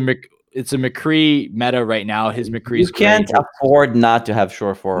 It's a McCree meta right now. His McCree's You can't great. afford not to have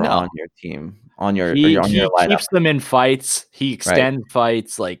Shore No. on your team, on your He lineup. keeps them in fights. He extends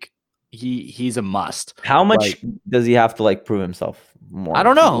fights. Like he's a must. How much Like, does he have to like prove himself more? I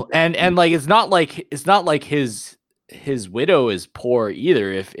don't know. And like it's not like his widow is poor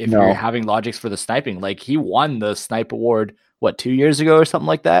either. If No. you're having logics for the sniping, like he won the snipe award 2 years ago or something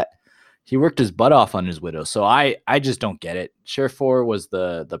like that. He worked his butt off on his widow. So I just don't get it. Surefour was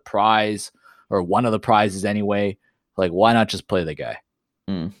the prize, or one of the prizes anyway. Like, why not just play the guy?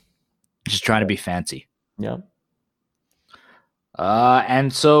 Just trying to be fancy. Yeah.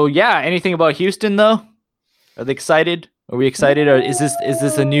 And so anything about Houston though? Are they excited? Are we excited? Or is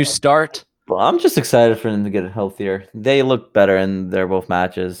this a new start? Well, I'm just excited for them to get healthier. They look better in their both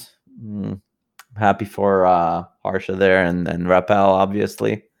matches. Happy for Harsha there and Rappel,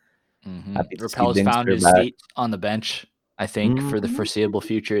 obviously. Happy to see Rappel's found Dingster his back. seat on the bench, I think, for the foreseeable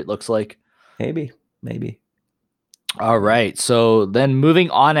future, it looks like. Maybe. All right. So then moving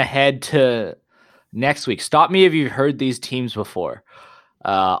on ahead to next week. Stop me if you've heard these teams before.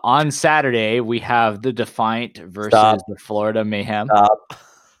 On Saturday, we have the Defiant versus the Florida Mayhem.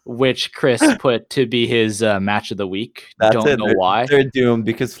 Which Chris put to be his match of the week. Don't know why. They're doomed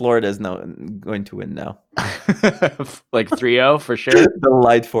because Florida is going to win now. Like 3-0 for sure. The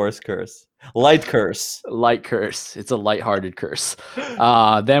light force curse. Light curse. Light curse. It's a lighthearted curse.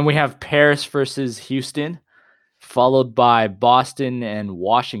 Then we have Paris versus Houston, followed by Boston and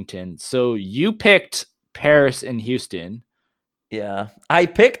Washington. So you picked Paris and Houston. Yeah. I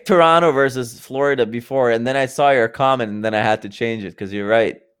picked Toronto versus Florida before, and then I saw your comment, and then I had to change it because you're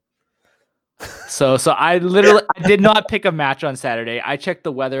right. So I did not pick a match on Saturday. I checked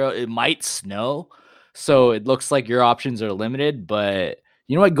the weather. It might snow. So it looks like your options are limited, but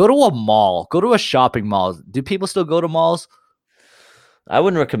you know what? Go to a mall. Go to a shopping mall. Do people still go to malls? I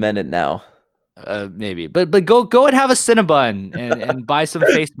wouldn't recommend it now. Maybe. But go and have a Cinnabon and buy some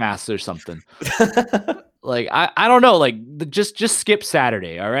face masks or something. Like I don't know, like just skip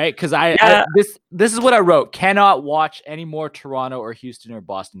Saturday, all right? Because this is what I wrote. Cannot watch any more Toronto or Houston or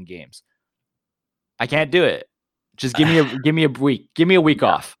Boston games. I can't do it. Just give me a week. Give me a week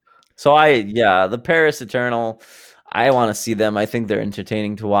off. So the Paris Eternal, I want to see them. I think they're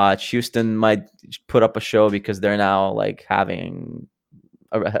entertaining to watch. Houston might put up a show because they're now like having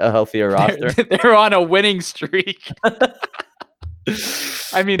a healthier roster. They're on a winning streak.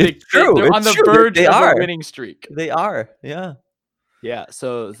 I mean, they're on the verge of a winning streak. They are, yeah. Yeah,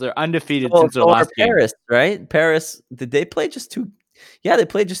 so they're undefeated since their last game. Paris, right? Paris, did they play just two? Yeah, they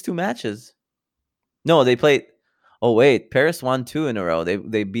played just two matches. No, they played. Oh wait, Paris won 2 in a row.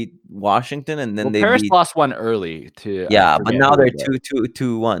 They beat Washington and then Paris lost one early to. Yeah, but now they're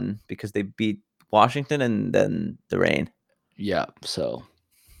 2-1 because they beat Washington and then the Reign. Yeah, so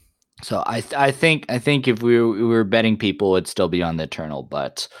I think if we were betting people, it'd still be on the Eternal,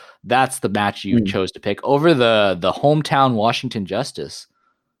 but that's the match you chose to pick over the hometown Washington Justice.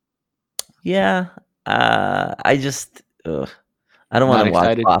 Yeah, I just I don't want to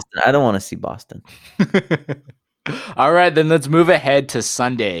watch Boston. I don't want to see Boston. All right, then let's move ahead to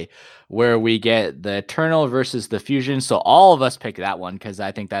Sunday, where we get the Eternal versus the Fusion. So all of us pick that one because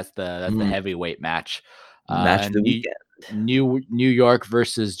I think that's the heavyweight match. Match of the weekend. New York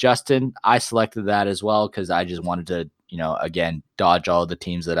versus Justin. I selected that as well because I just wanted to, again, dodge all the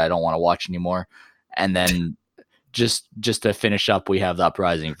teams that I don't want to watch anymore. And then just to finish up, we have the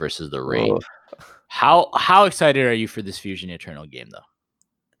Uprising versus the Reign. How excited are you for this Fusion Eternal game, though?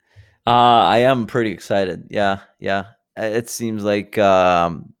 I am pretty excited. Yeah. It seems like,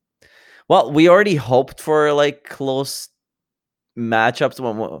 well, we already hoped for like close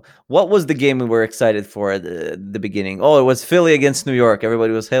matchups. What was the game we were excited for at the beginning? Oh, it was Philly against New York.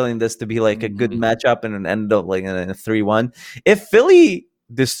 Everybody was hailing this to be like a good matchup and end up like in a 3-1. If Philly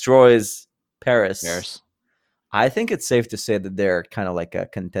destroys Paris, I think it's safe to say that they're kind of like a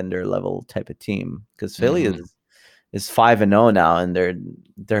contender level type of team because Philly is 5-0 now, and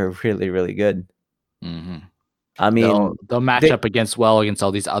they're really, really good. I mean, they'll match up against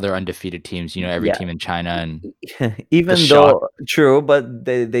all these other undefeated teams. Every team in China, and even though true, but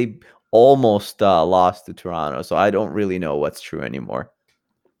they almost lost to Toronto, so I don't really know what's true anymore.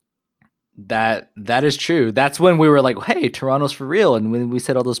 That is true. That's when we were like, "Hey, Toronto's for real," and when we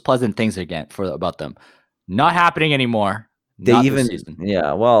said all those pleasant things again about them, not happening anymore.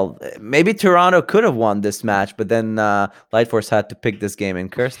 Well, maybe Toronto could have won this match, but then Lightforce had to pick this game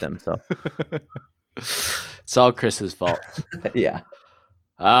and curse them. So it's all Chris's fault. Yeah.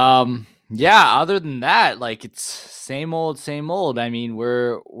 Yeah, other than that, like it's same old, same old. I mean,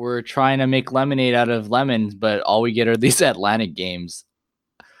 we're trying to make lemonade out of lemons, but all we get are these Atlantic games.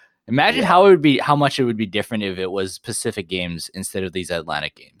 Imagine how much it would be different if it was Pacific games instead of these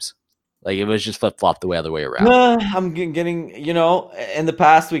Atlantic games. Like it was just flip flop the other way around. I'm getting, in the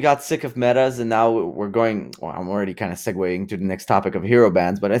past we got sick of metas, and now we're going. Well, I'm already kind of segueing to the next topic of hero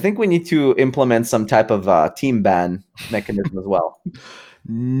bans, but I think we need to implement some type of team ban mechanism as well.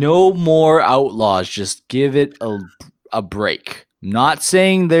 No more outlaws. Just give it a break. Not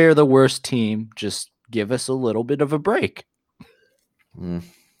saying they're the worst team. Just give us a little bit of a break.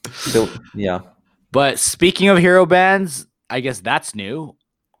 So, yeah. But speaking of hero bans, I guess that's new.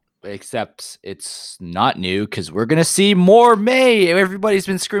 Except it's not new because we're gonna see more May. Everybody's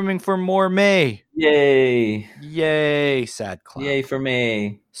been screaming for more May. Yay! Yay! Sad clown. Yay for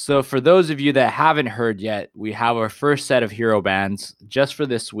May. So for those of you that haven't heard yet, we have our first set of hero bans just for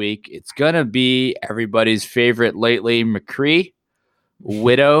this week. It's gonna be everybody's favorite lately, McCree,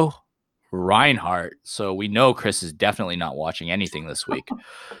 Widow, Reinhardt. So we know Chris is definitely not watching anything this week.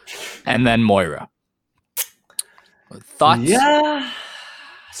 And then Moira. Thoughts? Yeah.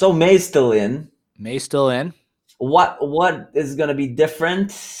 So May's still in. May still in. What is going to be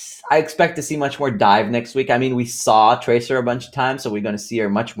different? I expect to see much more dive next week. I mean, we saw Tracer a bunch of times, so we're going to see her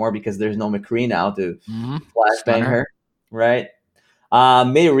much more because there's no McCree now to flashbang her, right?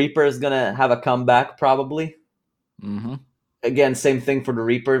 May Reaper is going to have a comeback probably. Mm-hmm. Again, same thing for the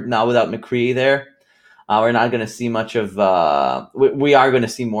Reaper, now without McCree there. We're not going to see much of... we are going to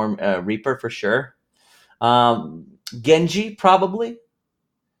see more Reaper for sure. Genji probably.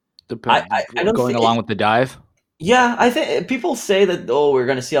 I don't going along with the dive. Yeah, I think people say that we're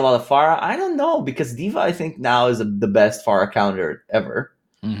going to see a lot of Pharah. I don't know because D.Va I think now is the best Pharah counter ever.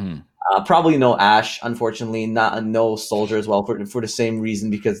 Mm-hmm. Probably no Ashe, unfortunately, no Soldier as well for the same reason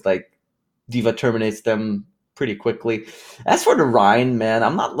because like D.Va terminates them pretty quickly. As for the Rhine, man,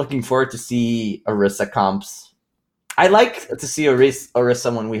 I'm not looking forward to see Orisa comps. I like to see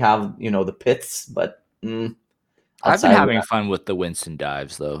Orisa when we have the pits, but. I've been having fun with the Winston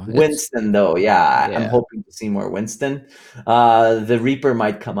dives, though. Winston, though, yeah, I'm hoping to see more Winston. The Reaper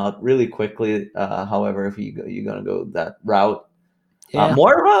might come out really quickly. However, if you're gonna go that route,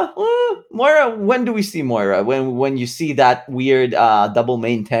 Moira. When do we see Moira? When you see that weird double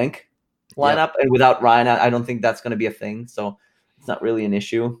main tank lineup, and without Ryan, I don't think that's gonna be a thing. So it's not really an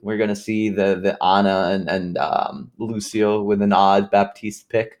issue. We're gonna see the Ana and Lucio with an odd Baptiste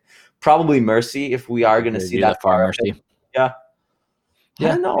pick. Probably Mercy if we are going to see that far Mercy. Yeah. I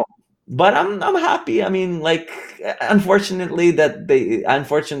don't know, but I'm happy. I mean, like, unfortunately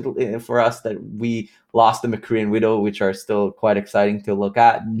for us that we lost the McCree and Widow, which are still quite exciting to look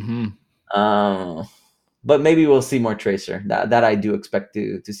at. Mm-hmm. But maybe we'll see more Tracer. That I do expect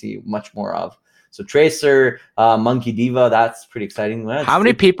to see much more of. So Tracer, Monkey D.Va, that's pretty exciting. How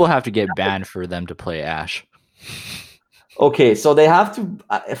many people have to get banned for them to play Ashe? Okay, so they have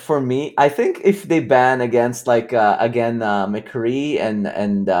to. For me, I think if they ban against McCree and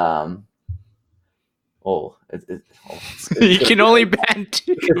you can only ban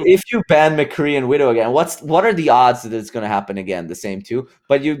 2. If you ban McCree and Widow again, what are the odds that it's going to happen again? The same 2,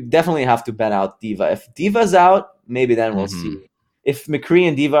 but you definitely have to ban out D.Va. If D.Va's out, maybe then we'll see. If McCree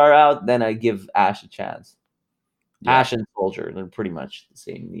and D.Va are out, then I give Ashe a chance. Yeah. Ashe and Soldier, they're pretty much the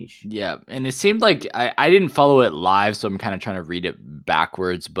same niche. Yeah, and it seemed like I didn't follow it live, so I'm kind of trying to read it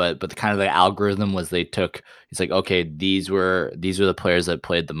backwards. But the kind of the algorithm was it's like, okay, these were the players that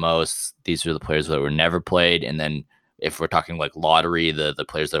played the most. These were the players that were never played, and then if we're talking like lottery, the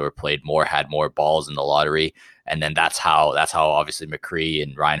players that were played more had more balls in the lottery, and then that's how obviously McCree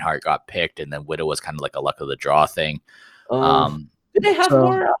and Reinhardt got picked, and then Widow was kind of like a luck of the draw thing. Did they have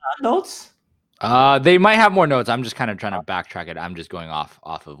more notes? They might have more notes. I'm just kind of trying to backtrack it. I'm just going off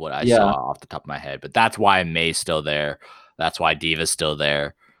of what I saw off the top of my head. But that's why May's still there. That's why D.Va's still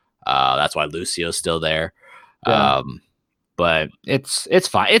there. That's why Lucio's still there. Yeah. But it's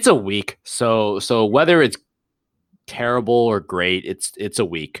fine. It's a week. So whether it's terrible or great, it's a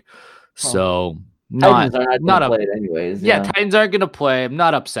week. So not play it anyways. Yeah, Titans aren't gonna play. I'm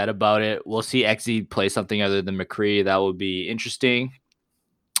not upset about it. We'll see XZ play something other than McCree. That would be interesting.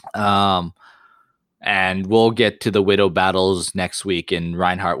 And we'll get to the Widow battles next week, and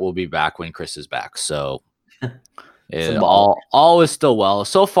Reinhardt will be back when Chris is back. So all is still well.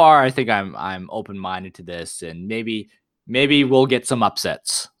 So far, I think I'm open-minded to this, and maybe we'll get some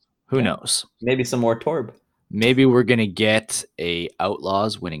upsets. Who knows? Maybe some more Torb. Maybe we're gonna get a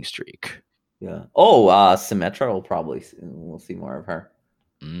Outlaws winning streak. Yeah. Oh, Symmetra we'll see more of her.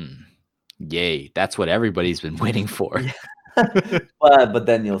 Yay! That's what everybody's been waiting for. but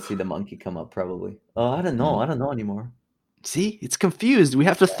then you'll see the monkey come up probably. Oh, I don't know. Mm. I don't know anymore. See, it's confused. We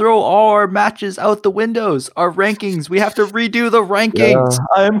have to throw all our matches out the windows. Our rankings. We have to redo the rankings.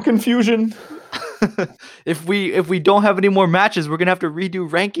 I am confusion. If we don't have any more matches, we're gonna have to redo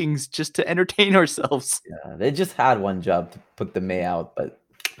rankings just to entertain ourselves. Yeah, they just had one job to put the May out, but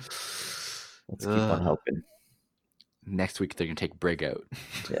let's keep on hoping. Next week they're gonna take Brig out.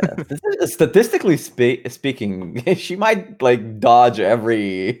 Yeah, statistically speaking, she might like dodge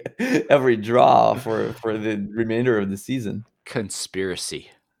every draw for the remainder of the season. Conspiracy.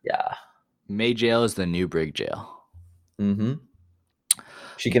 Yeah, May jail is the new Brig jail. Mm-hmm.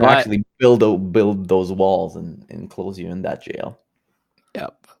 She can actually build those walls and close you in that jail.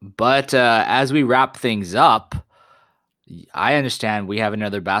 Yep. But as we wrap things up, I understand we have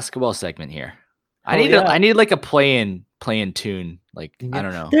another basketball segment here. I need like a play-in tune. Like, I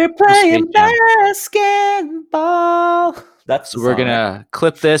don't know. They're playing basketball. So we're gonna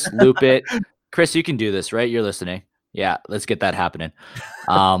clip this, loop it. Chris, you can do this, right? You're listening. Yeah, let's get that happening.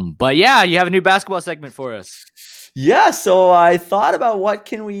 But yeah, you have a new basketball segment for us. Yeah, so I thought about what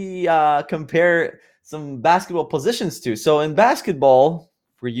can we compare some basketball positions to. So in basketball,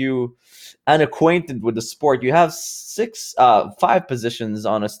 for you unacquainted with the sport, you have 5 positions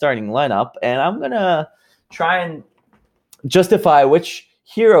on a starting lineup, and I'm gonna try and justify which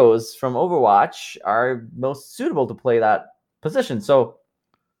heroes from Overwatch are most suitable to play that position. So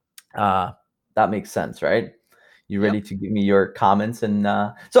that makes sense, right? You ready to give me your comments? And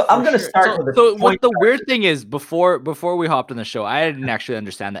so I'm going to start with what the weird thing is, before we hopped on the show, I didn't actually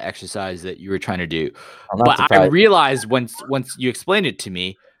understand the exercise that you were trying to do. But I realized once you explained it to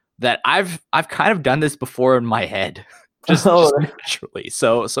me that I've kind of done this before in my head, just naturally.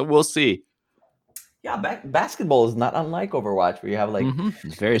 So we'll see. Yeah, basketball is not unlike Overwatch, where you have like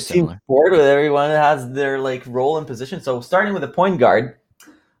it's very similar. Team sport where everyone has their like role and position. So starting with the point guard,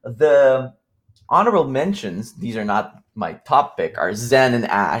 the honorable mentions, these are not my top pick, are Zen and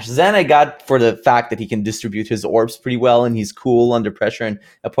Ashe. Zen I got for the fact that he can distribute his orbs pretty well and he's cool under pressure, and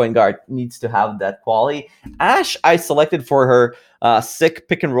a point guard needs to have that quality. Ashe I selected for her sick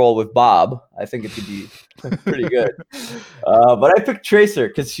pick and roll with Bob. I think it could be pretty good. But I picked Tracer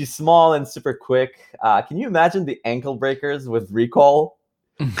because she's small and super quick. Can you imagine the ankle breakers with recall?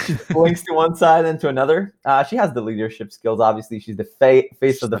 She swings to one side and to another. She has the leadership skills, obviously. She's the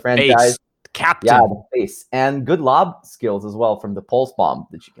face of the franchise. Captain. Yeah, the face. And good lob skills as well from the pulse bomb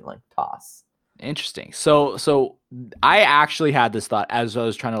that you can like toss. Interesting. So I actually had this thought as I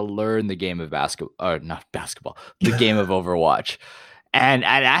was trying to learn the game of the game of Overwatch. And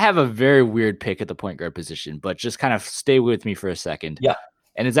I have a very weird pick at the point guard position, but just kind of stay with me for a second. Yeah.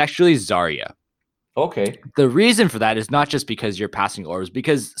 And it's actually Zarya. Okay. The reason for that is not just because you're passing orbs,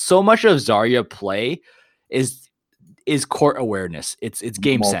 because so much of Zarya play is court awareness. It's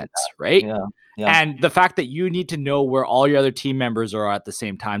game sense, right? Yeah. And the fact that you need to know where all your other team members are at the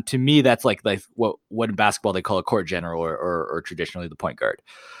same time, to me, that's like what in basketball they call a court general or traditionally the point guard.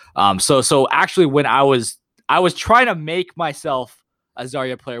 So actually when I was trying to make myself a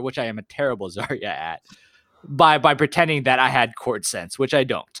Zarya player, which I am a terrible Zarya at, by pretending that I had court sense, which I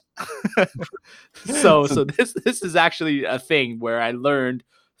don't. so this is actually a thing where I learned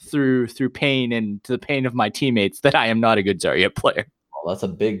through pain and to the pain of my teammates that I am not a good Zarya player. Well, that's a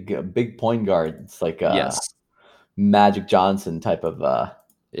big point guard. It's like a Magic Johnson type of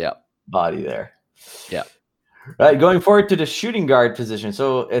body there. Yeah. Right, going forward to the shooting guard position.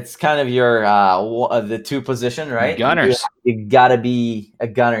 So it's kind of your the 2 position, right? Gunners. You gotta be a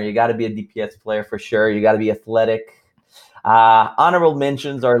gunner. You gotta be a DPS player for sure. You gotta be athletic. Honorable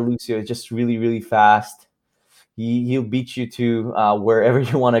mentions are Lucio, just really, really fast. He'll beat you to wherever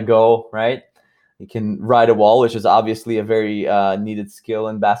you want to go, right? He can ride a wall, which is obviously a very needed skill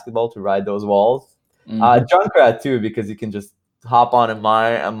in basketball, to ride those walls. Junkrat too, because he can just hop on a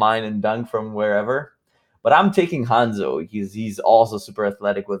mine and dunk from wherever. But I'm taking Hanzo. He's also super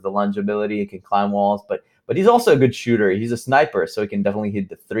athletic with the lunge ability. He can climb walls, but he's also a good shooter. He's a sniper, so he can definitely hit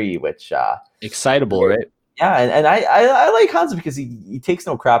the 3, which excitable, right? Yeah, and I like Hanzo because he takes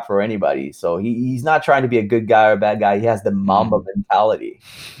no crap for anybody. So he's not trying to be a good guy or a bad guy. He has the Mamba mentality.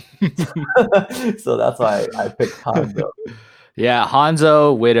 So that's why I picked Hanzo. Yeah,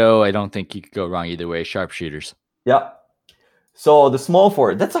 Hanzo, Widow. I don't think you could go wrong either way. Sharpshooters. Yep. So the small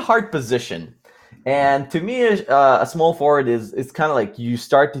forward, that's a hard position. And to me, a small forward is kind of like you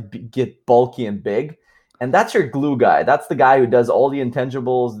start to get bulky and big. And that's your glue guy. That's the guy who does all the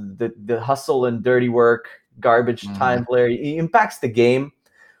intangibles, the hustle and dirty work, garbage time player. He impacts the game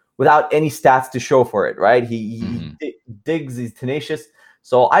without any stats to show for it, right? He digs, he's tenacious.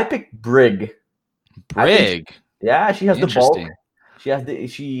 So I picked Brig. Brig? Yeah, she has the bulk. Interesting.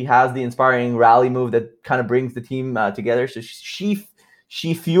 She has the inspiring rally move that kind of brings the team together. So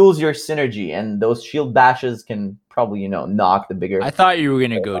she fuels your synergy, and those shield bashes can probably knock the bigger. I thought you were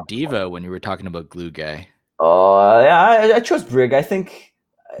gonna go Diva when you were talking about Glue Guy. Yeah, I chose Brig. I think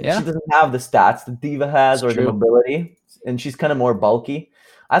Yeah. she doesn't have the stats that Diva has It's or the true. mobility, and she's kind of more bulky.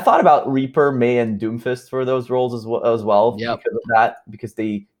 I thought about Reaper, May, and Doomfist for those roles as well Yep. because of that, because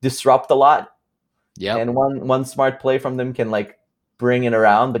they disrupt a lot. Yep. And one smart play from them can like bring it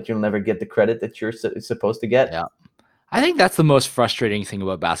around, but you'll never get the credit that you're supposed to get. Yeah. I think that's the most frustrating thing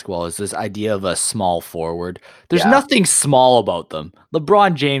about basketball is this idea of a small forward. There's Yeah. nothing small about them.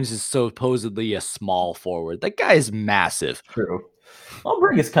 LeBron James is supposedly a small forward. That guy is massive. True. Well,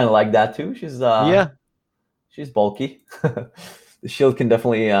 Brig is kind of like that too. She's she's bulky. The shield can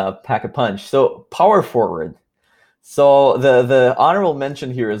definitely pack a punch. So power forward. So the honorable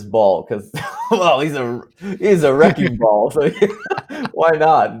mention here is Ball because well he's a wrecking ball. So why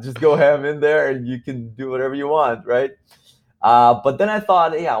not just go ham in there and you can do whatever you want, right? But then I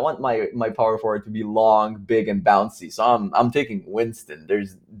thought, I want my power forward to be long, big, and bouncy. So I'm taking Winston.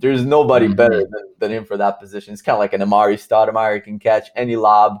 There's nobody better than him for that position. It's kind of like an Amari Stoudemire. He can catch any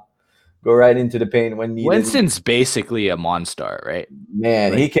lob, go right into the paint when needed. Winston's basically a Monstar, right?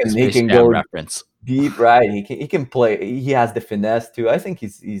 Man, Like, he can go reference. deep, right? He can play. He has the finesse too. I think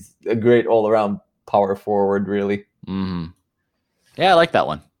he's a great all around power forward, really. Mm-hmm. Yeah, I like that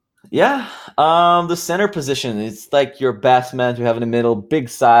one. Yeah, the center position, it's like your best man to have in the middle, big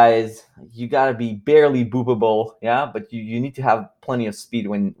size. You gotta be barely boopable, yeah, but you need to have plenty of speed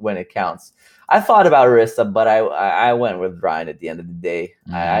when it counts. I thought about Arissa, but I went with Ryan at the end of the day.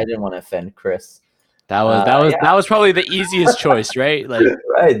 I didn't want to offend Chris. That was probably the easiest choice, right? Like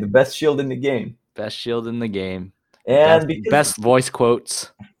right, the best shield in the game, best shield in the game, and best voice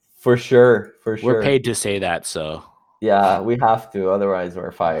quotes. For sure. We're paid to say that, so. Yeah, we have to, otherwise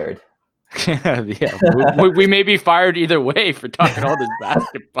we're fired. Yeah, we may be fired either way for talking all this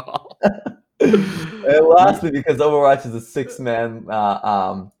basketball. And lastly, because Overwatch is a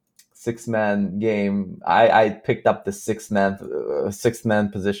six man game, I picked up the sixth man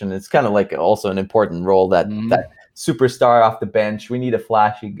position. It's kind of like also an important role that superstar off the bench. We need a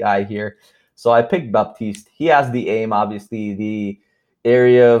flashy guy here, so I picked Baptiste. He has the aim, obviously the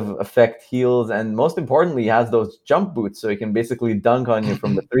area of effect heals, and most importantly, he has those jump boots, so he can basically dunk on you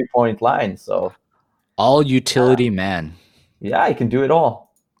from the 3-point line. So all utility man. Yeah, he can do it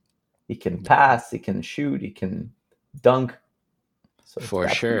all. He can pass, he can shoot, he can dunk. So for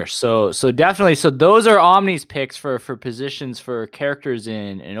sure. So definitely. So those are Omni's picks for positions for characters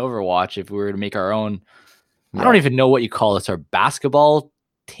in Overwatch. If we were to make our own, I don't even know what you call this, our basketball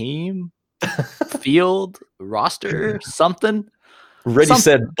team, field, roster, something. Ready,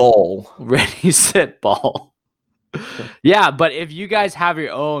 set, ball. Ready, set, ball. Yeah, but if you guys have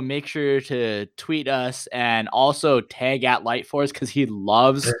your own, make sure to tweet us and also tag at Lightforce because he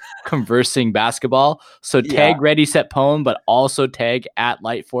loves conversing basketball. So tag Ready, Set, Pwn, but also tag at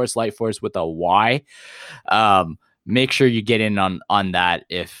Lightforce with a Y. Make sure you get in on that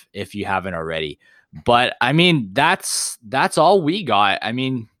if you haven't already. But I mean, that's all we got. I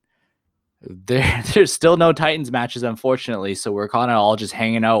mean, there's still no Titans matches, unfortunately, so we're kind of all just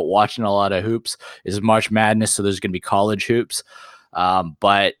hanging out watching a lot of hoops. It's March Madness, so there's going to be college hoops,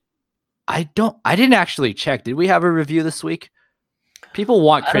 but I didn't actually check. Did we have a review this week? People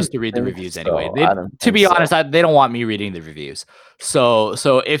want Chris to read the reviews anyway. To be honest, they don't want me reading the reviews. So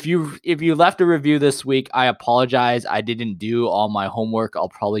if you left a review this week, I apologize. I didn't do all my homework. I'll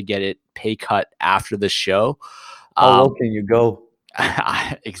probably get it pay cut after the show. How low can you go?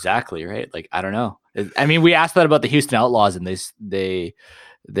 Exactly, right? Like, I don't know. I mean, we asked that about the Houston Outlaws and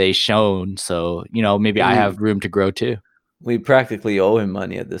they shown, so maybe I have room to grow too. We practically owe him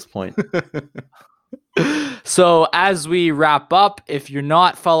money at this point. So as we wrap up, if you're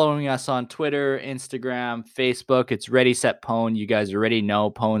not following us on Twitter, Instagram, Facebook, it's Ready, Set, Pwn. You guys already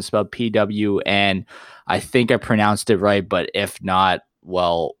know Pwn spelled PWN. I think I pronounced it right, but if not,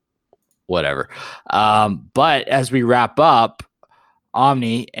 well, whatever. But as we wrap up,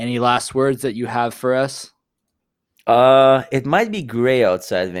 Omni, any last words that you have for us? It might be gray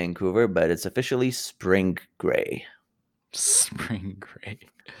outside Vancouver, but it's officially spring gray. Spring gray.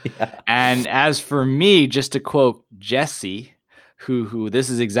 Yeah. And as for me, just to quote Jesse, who this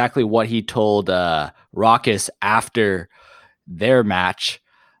is exactly what he told Raucus after their match,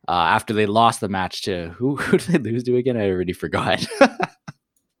 after they lost the match to who did they lose to again? I already forgot.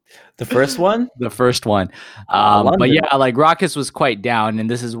 The first one? The first one. But yeah, like Raucus was quite down, and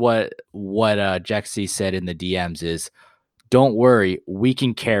this is what Jexy said in the DMs is, don't worry, we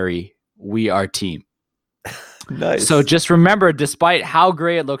can carry. We are team. Nice. So just remember, despite how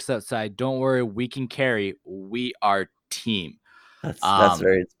gray it looks outside, don't worry, we can carry. We are team. That's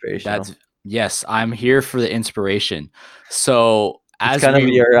very inspirational. Yes, I'm here for the inspiration. So It's as kind of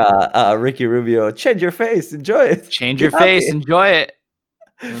we your Ricky Rubio, change your face, enjoy it. change Be your face, happy. enjoy it.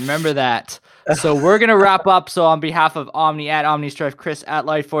 Remember that. So we're gonna wrap up. So on behalf of Omni at OmniStrife, Chris at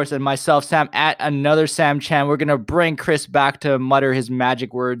Lightforce, and myself, Sam at another Sam Chan, we're gonna bring Chris back to mutter his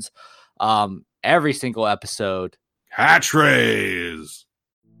magic words every single episode. Catchphrase.